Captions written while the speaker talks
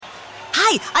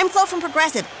Hi, I'm Flo from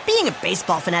Progressive. Being a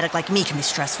baseball fanatic like me can be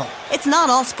stressful. It's not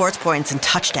all sports points and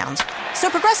touchdowns. So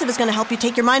Progressive is going to help you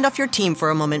take your mind off your team for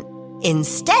a moment.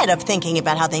 Instead of thinking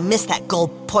about how they missed that goal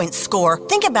point score,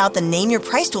 think about the Name Your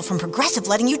Price tool from Progressive,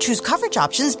 letting you choose coverage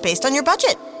options based on your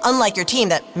budget, unlike your team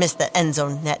that missed the end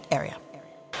zone net area.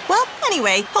 Well,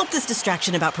 anyway, hope this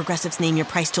distraction about Progressive's Name Your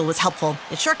Price tool was helpful.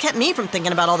 It sure kept me from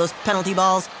thinking about all those penalty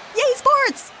balls. Yay,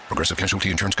 sports! Progressive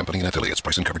Casualty Insurance Company and Affiliates.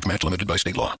 Price and coverage match limited by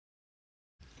state law.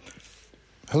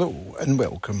 Hello and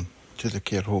welcome to the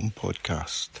Care Home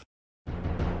Podcast.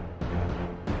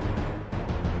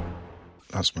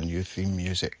 That's my new theme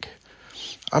music.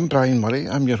 I'm Brian Murray.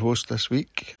 I'm your host this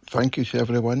week. Thank you to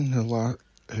everyone who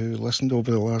listened over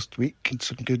the last week and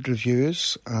some good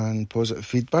reviews and positive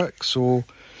feedback. So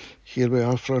here we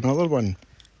are for another one.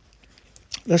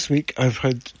 This week I've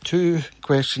had 2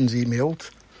 questions emailed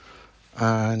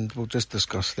and we'll just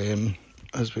discuss them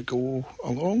as we go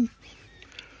along.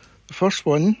 The first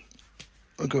one,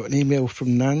 I got an email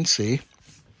from Nancy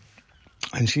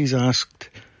and she's asked,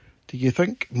 do you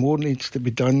think more needs to be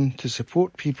done to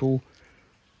support people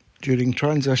during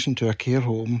transition to a care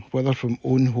home, whether from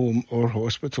own home or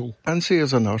hospital? Nancy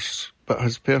is a nurse, but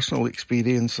has personal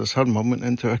experience as her mum went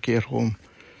into a care home.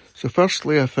 So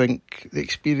firstly, I think the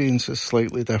experience is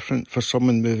slightly different for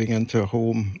someone moving into a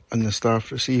home and the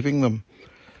staff receiving them.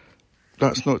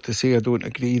 That's not to say I don't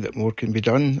agree that more can be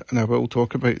done, and I will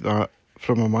talk about that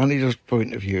from a manager's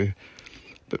point of view.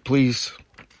 But please,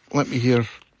 let me hear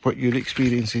what your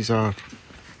experiences are.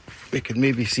 We can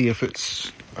maybe see if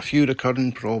it's a few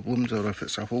recurring problems or if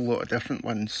it's a whole lot of different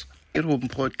ones.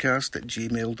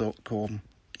 carehomepodcast@gmail.com.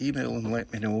 Email and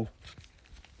let me know.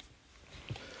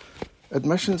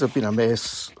 Admissions have been a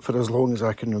mess for as long as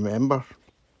I can remember.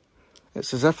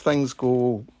 It's as if things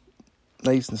go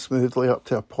nice and smoothly up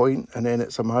to a point and then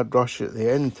it's a mad rush at the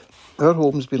end. Our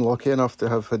home's been lucky enough to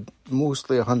have had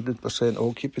mostly 100%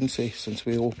 occupancy since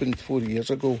we opened 4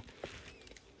 years ago.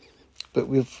 But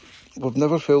we've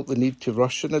never felt the need to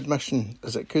rush an admission,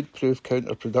 as it could prove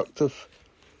counterproductive.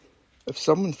 If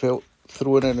someone felt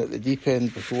thrown in at the deep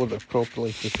end before they're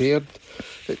properly prepared,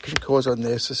 it can cause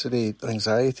unnecessary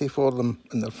anxiety for them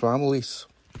and their families.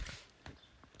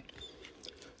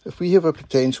 If we have a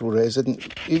potential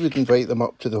resident, we would invite them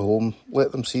up to the home,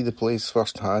 let them see the place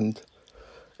firsthand,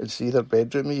 and see their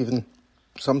bedroom even.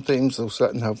 Sometimes they'll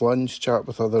sit and have lunch, chat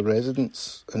with other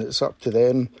residents, and it's up to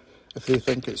them if they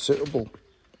think it's suitable.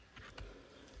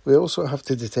 We also have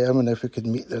to determine if we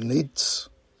can meet their needs.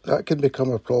 That can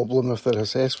become a problem if their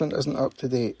assessment isn't up to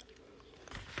date.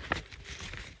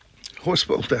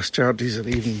 Hospital discharges are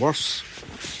even worse.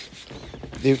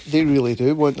 They really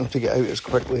do want them to get out as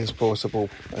quickly as possible,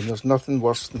 and there's nothing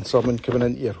worse than someone coming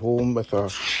into your home with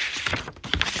a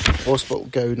hospital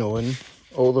gown on,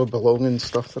 all their belongings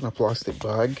stuffed in a plastic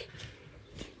bag.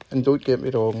 And don't get me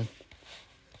wrong,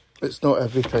 it's not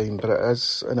every time, but it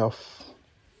is enough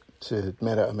to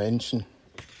merit a mention.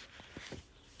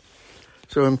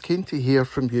 So I'm keen to hear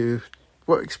from you.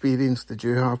 What experience did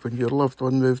you have when your loved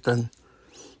one moved in?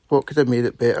 What could have made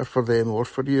it better for them or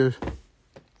for you?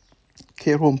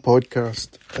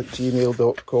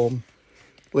 carehomepodcast@gmail.com.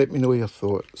 Let me know your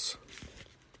thoughts.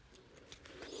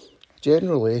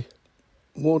 Generally,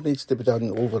 more needs to be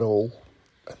done overall.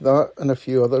 That and a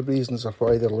few other reasons are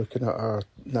why they're looking at a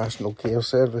national care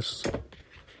service.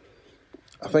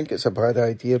 I think it's a bad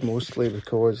idea mostly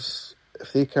because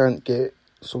if they can't get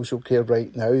social care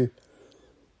right now,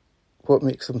 what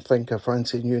makes them think a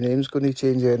fancy new name's going to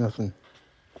change anything?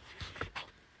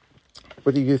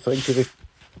 What do you think of the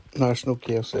National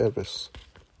Care Service?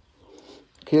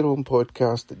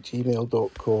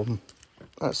 carehomepodcast@gmail.com.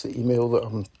 That's the email that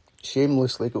I'm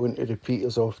shamelessly going to repeat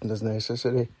as often as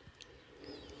necessary.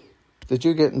 Did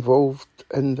you get involved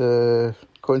in the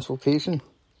consultation?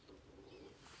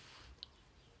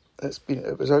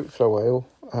 It was out for a while.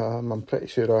 I'm pretty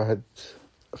sure I had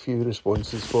a few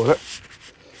responses for it.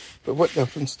 But what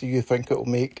difference do you think it'll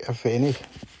make, if any?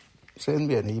 Send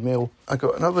me an email. I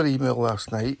got another email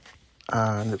last night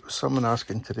and it was someone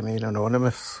asking to remain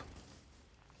anonymous.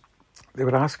 They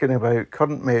were asking about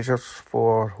current measures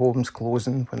for homes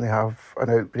closing when they have an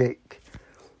outbreak,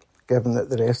 given that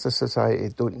the rest of society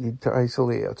don't need to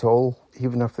isolate at all,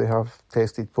 even if they have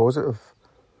tested positive.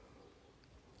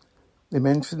 They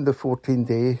mentioned the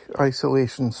 14-day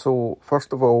isolation, so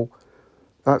first of all,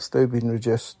 that's now been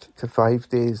reduced to 5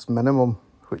 days minimum,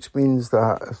 which means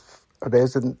that if a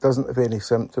resident doesn't have any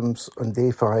symptoms on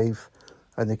day 5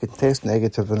 and they can test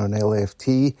negative on an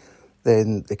LFT,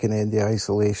 then they can end the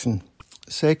isolation.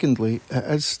 Secondly, it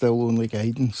is still only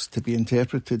guidance to be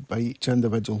interpreted by each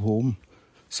individual home.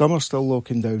 Some are still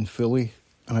locking down fully,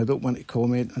 and I don't want to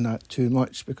comment on that too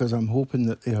much because I'm hoping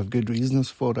that they have good reasons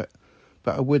for it.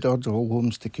 But I would urge all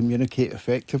homes to communicate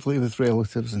effectively with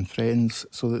relatives and friends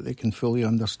so that they can fully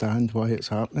understand why it's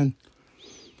happening.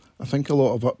 I think a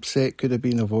lot of upset could have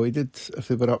been avoided if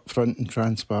they were upfront and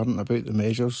transparent about the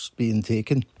measures being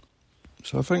taken.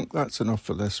 So I think that's enough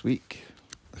for this week.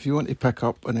 If you want to pick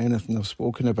up on anything I've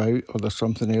spoken about or there's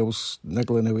something else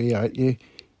niggling away at you,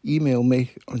 email me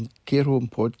on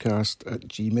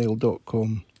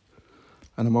carehomepodcast@gmail.com.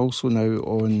 And I'm also now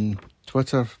on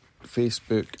Twitter,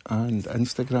 Facebook and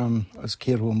Instagram as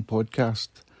Care Home Podcast.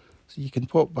 So you can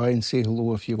pop by and say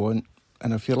hello if you want.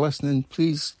 And if you're listening,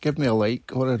 please give me a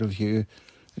like or a review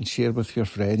and share with your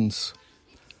friends.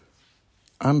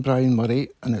 I'm Brian Murray,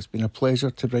 and it's been a pleasure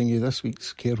to bring you this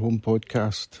week's Care Home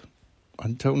Podcast.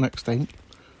 Until next time,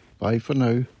 bye for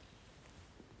now.